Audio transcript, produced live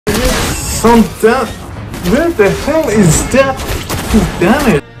some damn... Where the hell is that?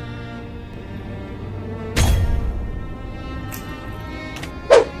 Damn it!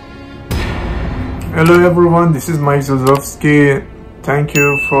 Hello everyone, this is Mike Zozovsky. Thank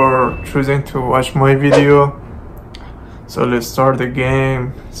you for choosing to watch my video. So let's start the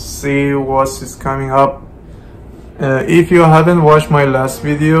game, see what is coming up. If you haven't watched my last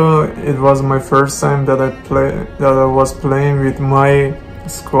video, it was my first time that I was playing with my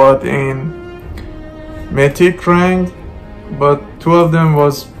squad in Mythic rank, but two of them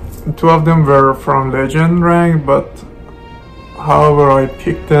were from Legend rank, but however I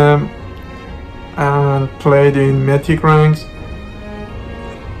picked them and played in Mythic ranks.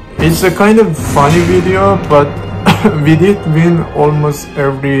 It's a kind of funny video, but we did win almost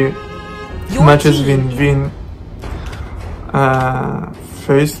every matches we win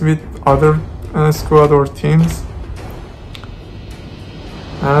faced with other squad or teams,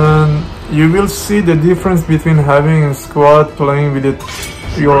 and you will see the difference between having a squad playing with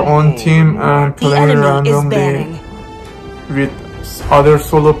your own team and playing randomly with other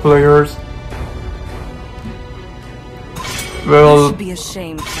solo players. Well,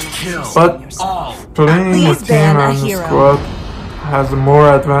 but playing a team and a squad has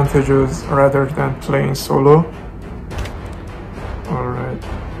more advantages rather than playing solo. Alright,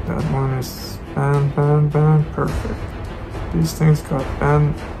 that one is banned, perfect. These things got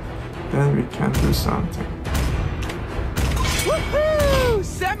banned, then we can do something. Woohoo!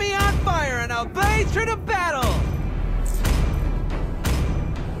 Set me on fire and I'll blaze through the battle!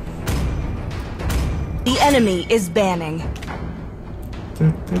 The enemy is banning.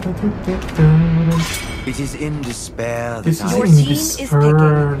 It is in despair. This is in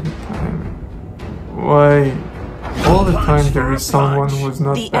despair time. Why? All the time there is someone who's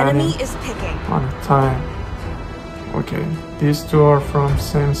not banning on time. Okay, these two are from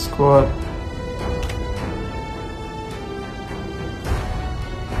same squad.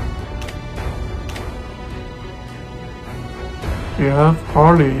 We have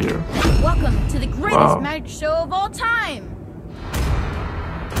Harley here. Welcome to the greatest magic show of all time.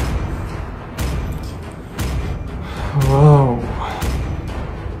 Wow.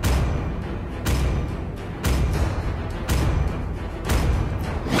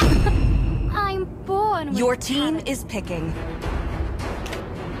 I'm born. Your team is picking.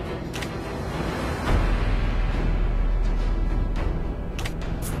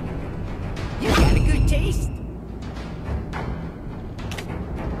 You got a good taste.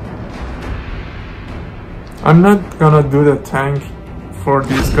 I'm not gonna do the tank for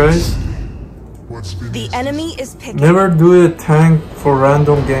these guys. The enemy is picking. Never do a tank for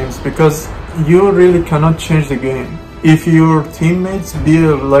random games because you really cannot change the game. If your teammates be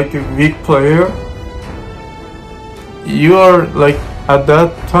like a weak player, you are like, at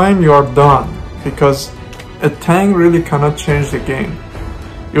that time you are done, because a tank really cannot change the game.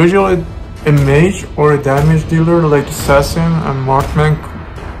 Usually a mage or a damage dealer like assassin and marksman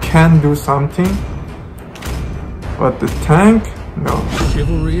can do something, but the tank, no.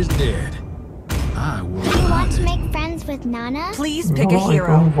 Chivalry is dead. I will. Do you want to make friends with Nana? Please pick a hero. I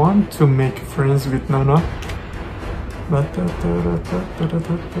don't want to make friends with Nana.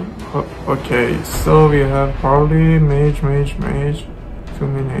 Okay, so we have Harley, mage. Too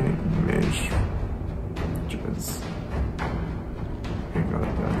many mage. Just we got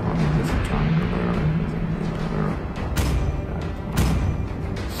that one. He's a jungler. He's a melee. That one.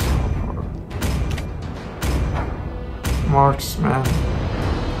 So hard. Marksman.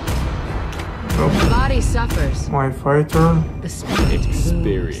 The body suffers. My fighter. The spirit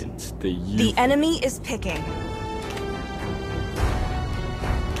Experience the youth. The enemy is picking.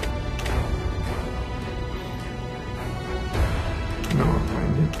 No, I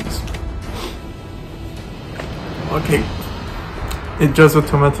need this. Okay. It just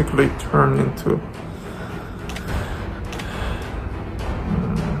automatically turned into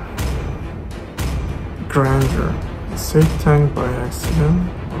Granger. Save tank by accident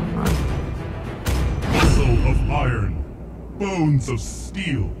or not? Muscle of iron, bones of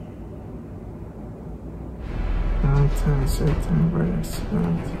steel. Save tank by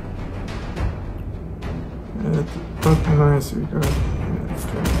accident. But nice, we got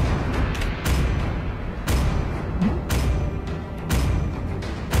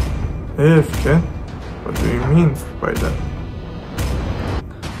AFK. What do you mean by that?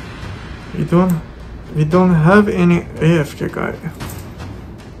 We don't have any AFK guy.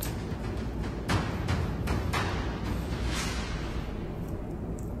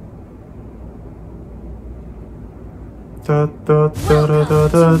 Da da da da da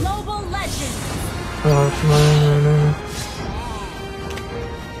da. Global legend. That's my name.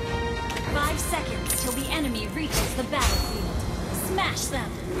 seconds till the enemy reaches the battlefield. Smash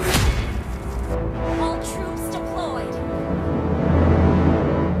them! All troops deployed!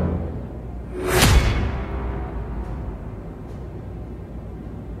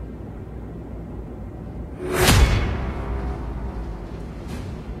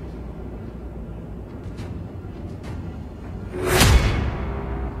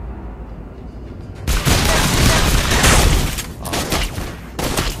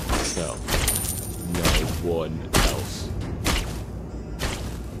 One else.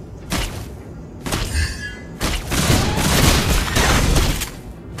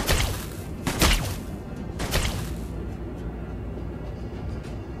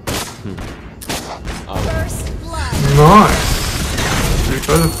 First blood. Nice. We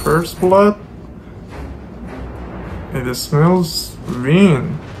got the first blood. It smells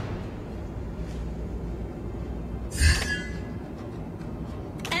green.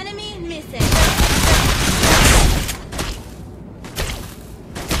 Enemy missing.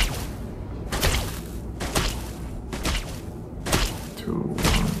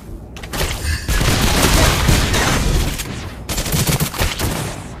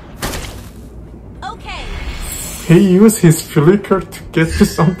 He used his flicker to get me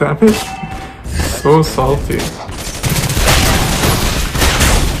some damage. So salty.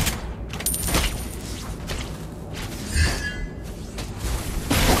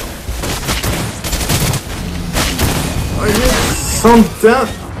 I get some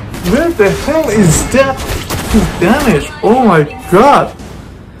damage. Where the hell is that damage? Oh my god.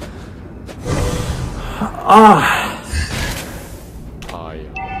 Ah.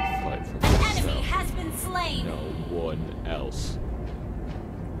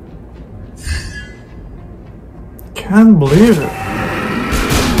 Can't believe it.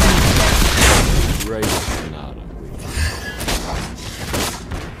 Great Sonata.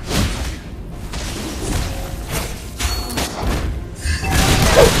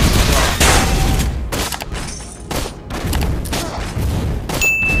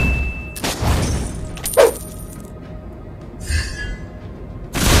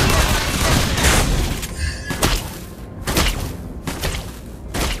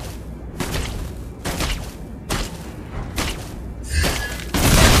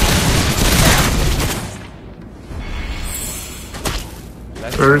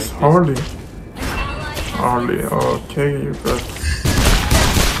 Where's Harley? Harley, okay, you got.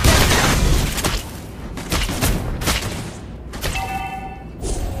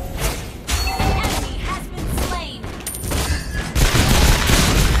 Enemy has been slain.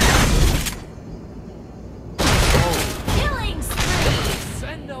 Killing spree.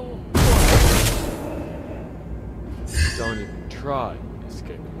 Don't even try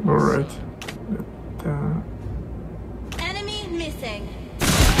escaping. Alright. Enemy missing.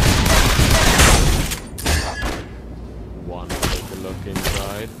 Want to take a look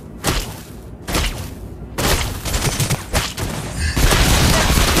inside?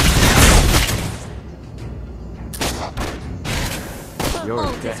 Your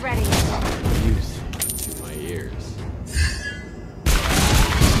Ult is death ready. music to my ears.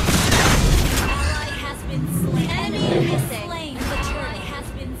 Ally has been slain. Enemy missing. The turret has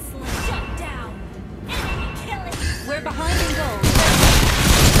been slain. Shut down. Enemy killing. We're behind in gold.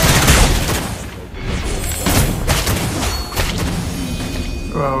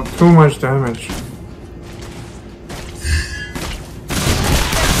 Wow, too much damage.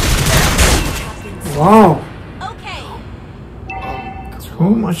 Wow, Okay. too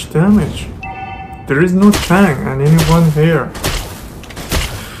much damage. There is no tank and anyone here.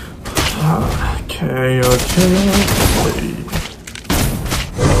 Okay.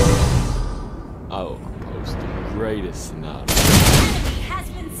 I will compose the greatest sonata. Enemy has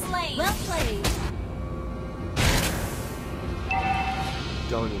been slain. Well played.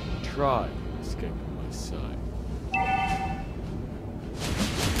 Don't even try escaping my sight.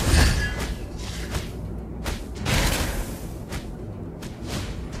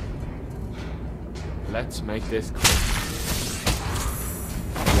 Let's make this quick.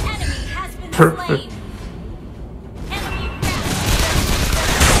 Enemy has been Perfect. slain. Enemy down.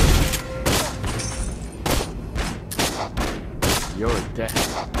 Your death.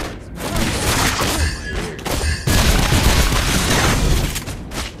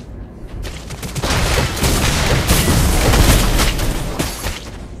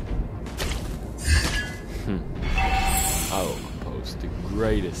 I will compose the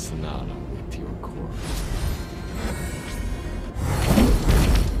greatest sonata with your corpse.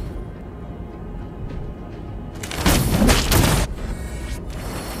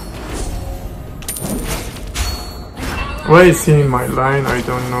 Why is he in my line? I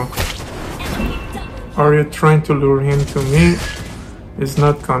don't know. Are you trying to lure him to me? It's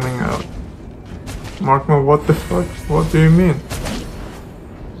not coming out. Markman, what the fuck? What do you mean?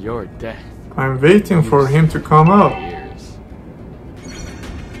 Your death. I'm waiting for him to come out. Years.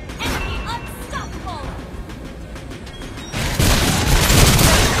 Enemy unstoppable.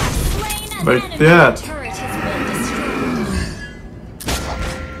 Slain an Like enemy. that. Turret has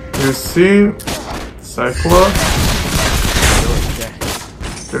been destroyed. You see? Cyclops? Your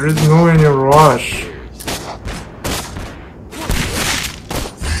death. There is no any rush. Years.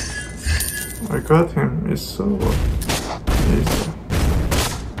 I got him. It's so easy.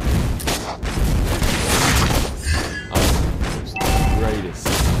 Outpost, the greatest.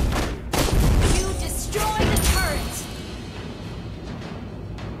 You destroy the turret.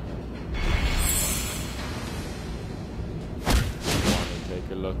 Wanna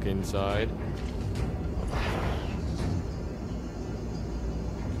take a look inside?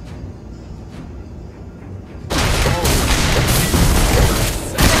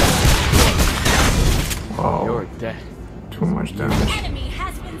 Wow, Your death. too much damage. Enemy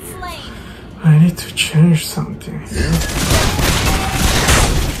has been slain. I need to change something here. Take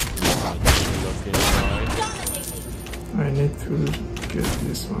a look inside. Dominating. I need to get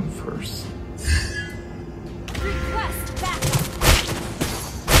this one first. Request backup.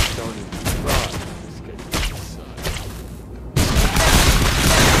 Don't even try. Let's get inside.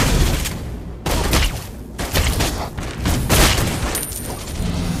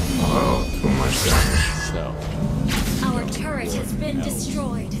 Oh, too much damage. So, Our turret has been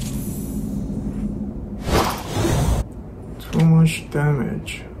destroyed. Too much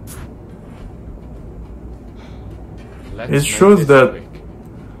damage. let's It make shows this that quick.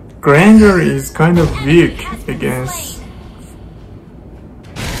 Granger is kind of weak against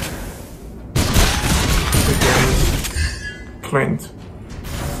Clint.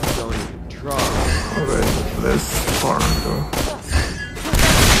 Don't even try. Alright, let's farm though.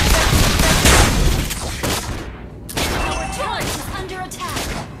 Our turret is under attack.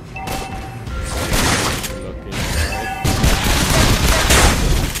 Take a look inside.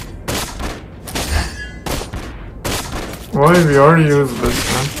 Why we are useless,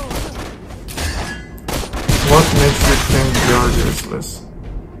 man? What makes you think we are useless?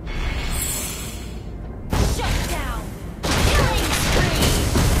 Shut down. Killing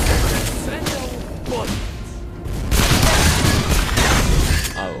spree.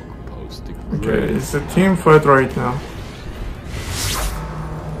 Outpost, the Okay, greatest. it's a team fight right now.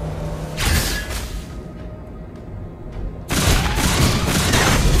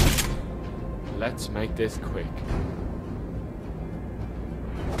 Let's make this quick.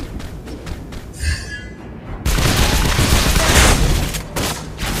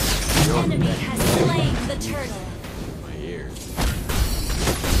 Enemy has slain the turtle. My ears.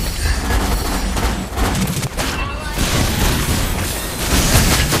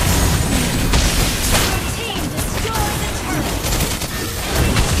 Team destroy the turret.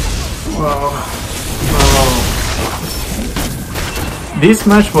 Wow. Wow. This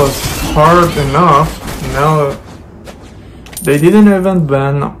match was hard enough. Now they didn't even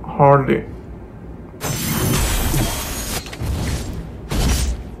ban Harley.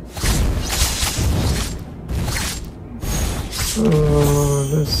 So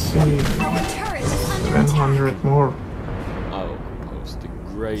let's see. Our turret is under attack. 700 more. Outpost, the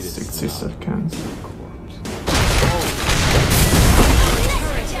greatest. 60 seconds. Corpse.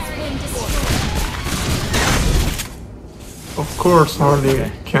 Turret has been destroyed. Of course,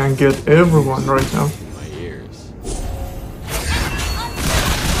 Harley can get everyone right now. My ears.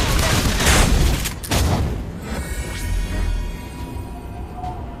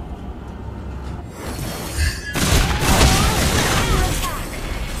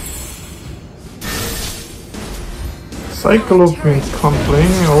 Cyclops been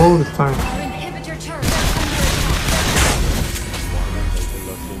complaining all the time. Our inhibitor turret is under attack. Take a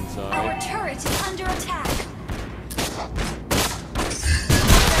look inside. Our turret is under attack.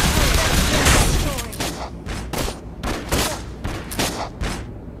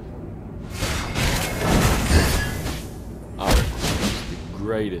 Outpost, the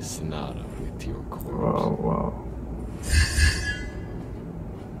greatest Sonata with your corpse. Wow, wow.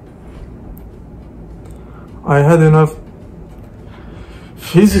 I had enough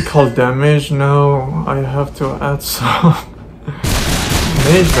physical damage, now I have to add some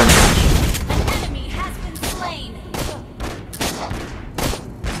mage damage. An enemy has been slain.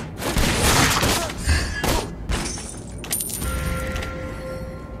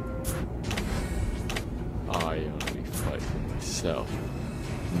 I only fight for myself.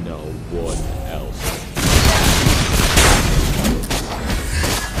 No one else.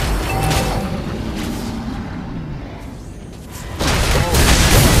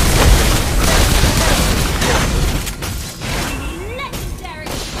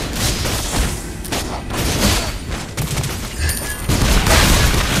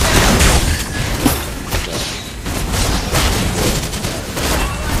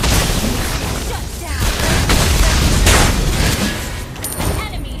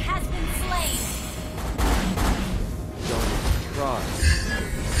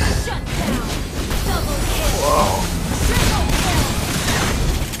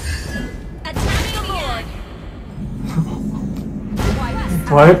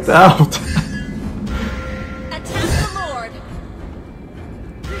 wiped out. Attack the Lord.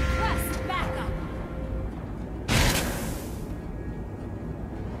 Request backup.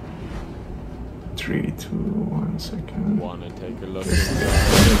 3, 2, 1 second. Wanna take a look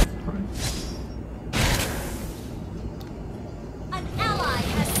inside? An ally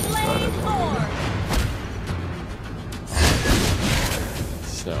has slain Lord.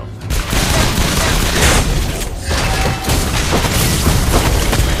 So.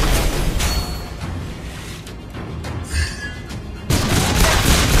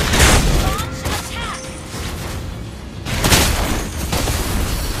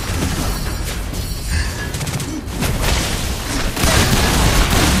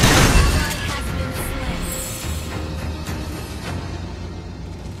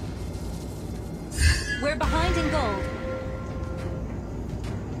 We're behind in gold.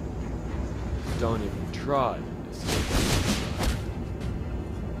 Don't even try.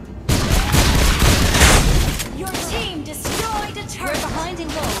 Your team destroyed a turret. We're behind in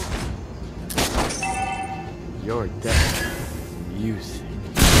gold. Your death is music.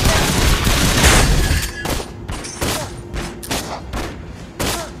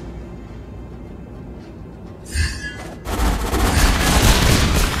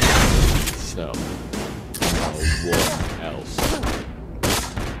 So, no one else.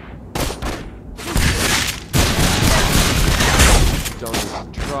 Don't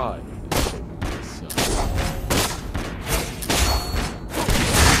even try.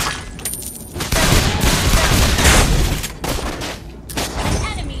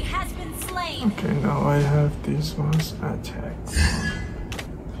 Enemy has been slain. Okay, now I have these ones attack.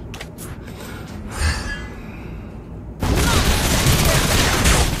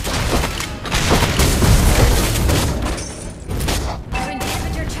 Our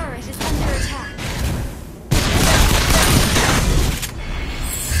inhibitor turret is under attack.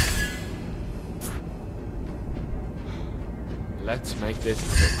 Let's make this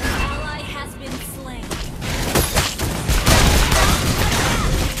quick. Ally has been slain.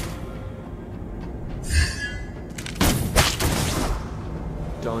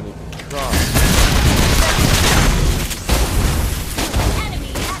 Don't even try.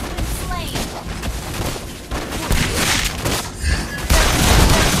 Enemy has been slain.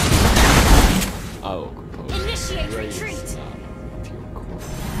 I will compose Initiate a great retreat. sonata to your core.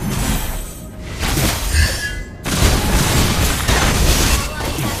 Ally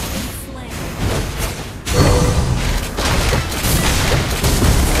has been slain.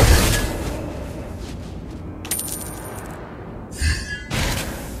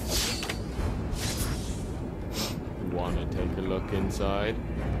 Wanna take a look inside?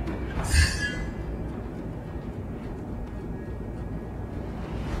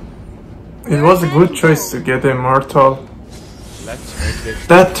 It was a good choice to get immortal. Let's make this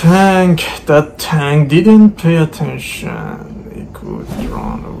That tank didn't pay attention. It could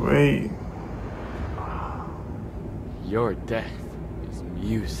run away. Your death is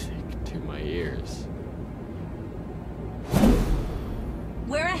music to my ears.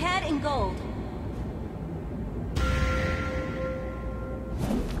 We're ahead in gold.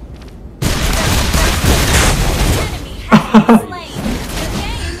 Enemy has been slain.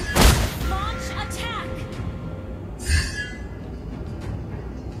 Again, launch attack.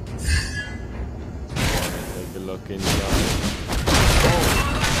 Wanna take a look inside?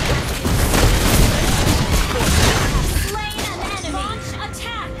 Slain an enemy. Launch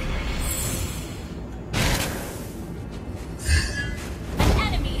attack. An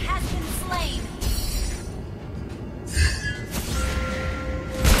enemy has been slain.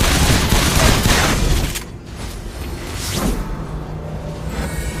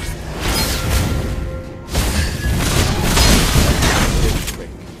 This quick.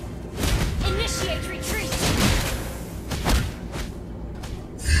 Initiate retreat.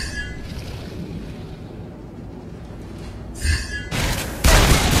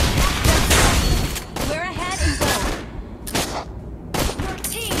 We're ahead in gold. Your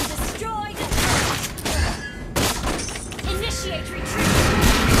team destroyed a turret. Initiate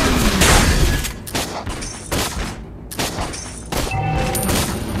retreat.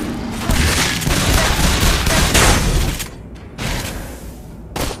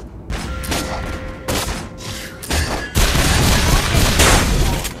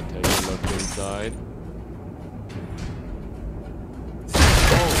 Wanna take a look inside?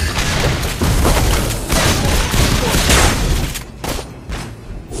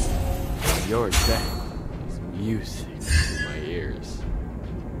 Your death is music to my ears.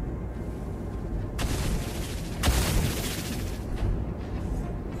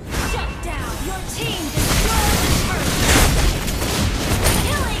 Shut down. Your team destroyed the turret.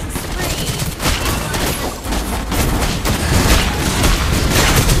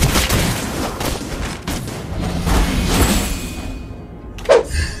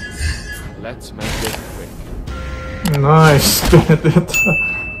 Let's make it quick. Nice, Benedetta.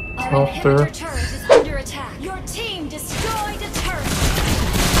 Our Top there. inhibitor turret is under attack. Your team destroyed a turret.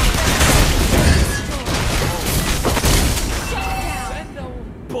 Shut down. Send no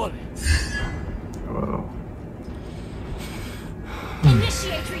bullets. Wow.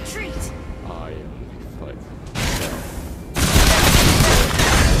 Initiate retreat. I only fight for myself.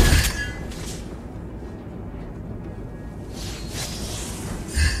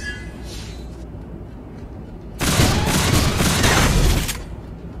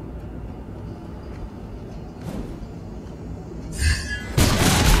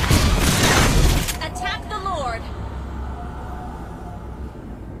 Attack the Lord.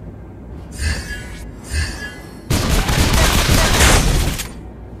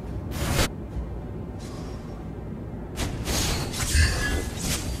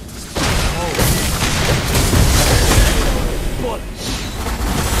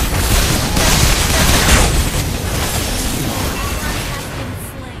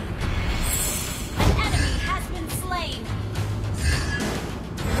 An enemy has been slain.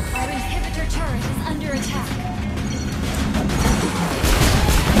 Our inhibitor turret is under attack.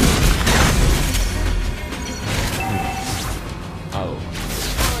 Oh,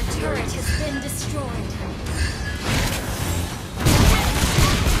 Our turret has been destroyed.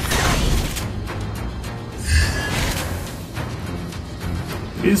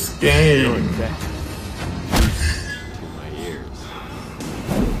 This your game. death. To my ears.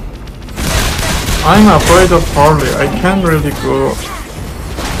 I'm afraid of Harley. I can't really go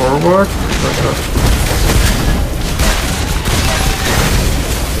forward.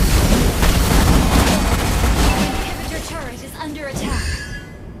 Inhibitor turret is under attack.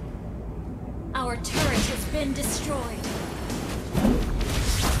 Our turret has been destroyed.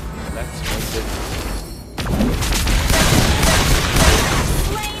 Let's make it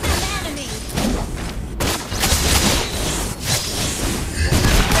Slain an enemy.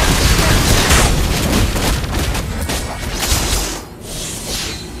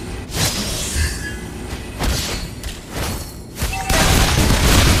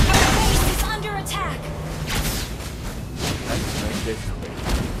 Our base is under attack. Let's make it quick.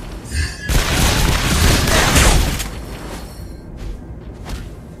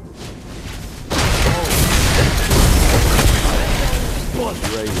 Blood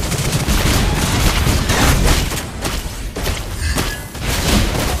rage.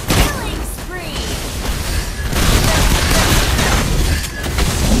 Killing spree.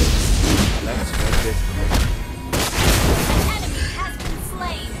 Let's make it quick. An enemy has been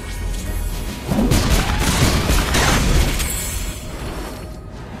slain.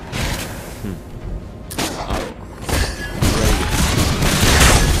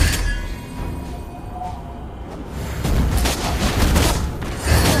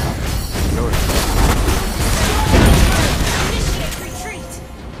 Oh, Initiate retreat.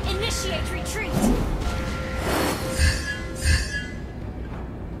 Initiate retreat.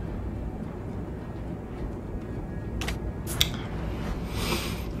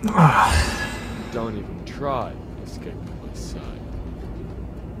 don't even try escaping my side.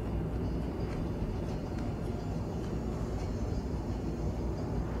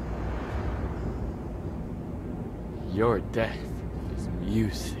 Your death is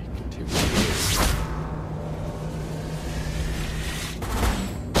music to my ears.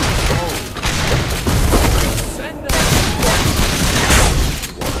 Send them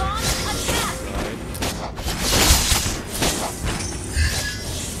Launch attack.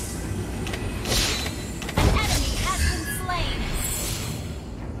 An enemy has been slain.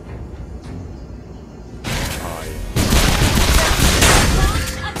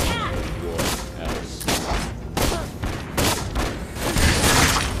 Launch attack. what else?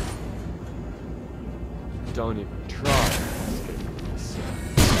 Don't even try escaping my side.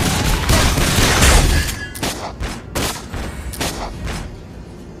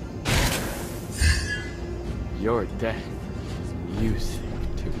 Your death is music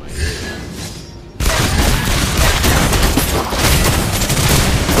to my ears.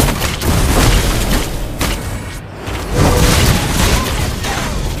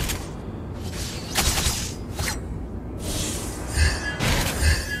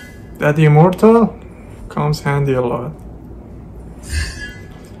 That immortal comes handy a lot.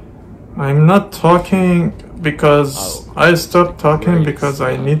 I'm not talking because I stopped talking because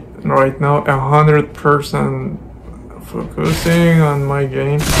I need right now 100% focusing on my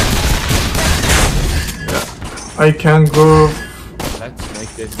game. Yeah, I can go Let's make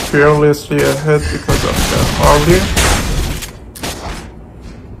this fearlessly ahead because of the Harley.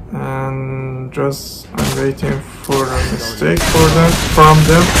 And just I'm waiting for a mistake from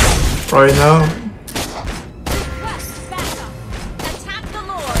them. right now. Request backup. Attack the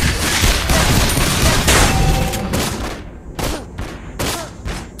Lord.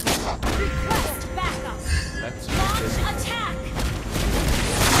 Request backup. That's Launch attack.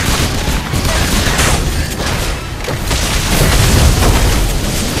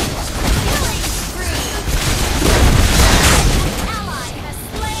 Killing spree. Ally has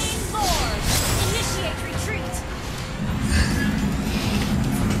slain Lord. Initiate retreat.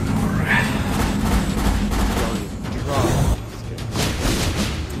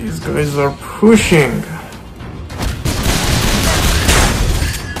 These guys are pushing.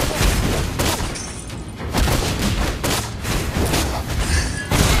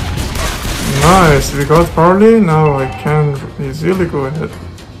 Nice, we got Harley, now I can easily go ahead.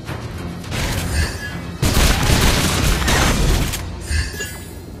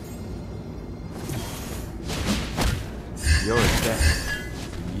 Your death,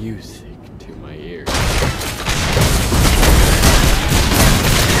 music to my ears.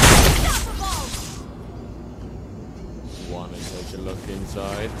 Unstoppable. Wanna take a look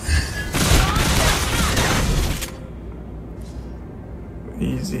inside?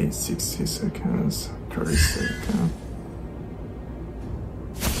 Easy, 60 seconds, 30 seconds.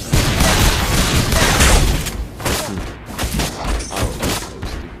 Our outpost,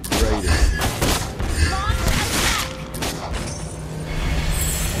 the greatest. Launch attack.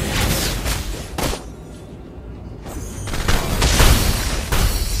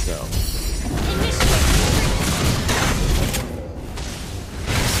 So, Initiate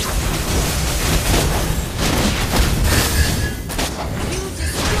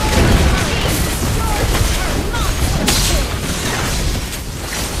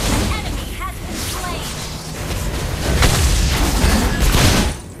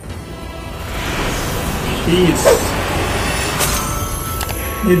Jeez.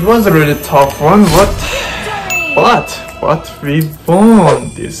 It was a really tough one, but we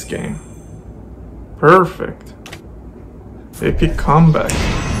won this game. Perfect. Epic comeback.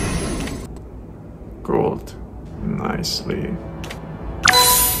 Gold. Nicely.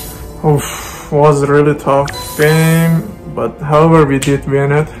 Oof, was a really tough game, but however we did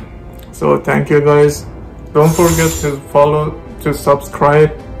win it. So thank you guys. Don't forget to follow, to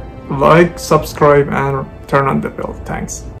subscribe, like, subscribe, and turn on the bell. Thanks.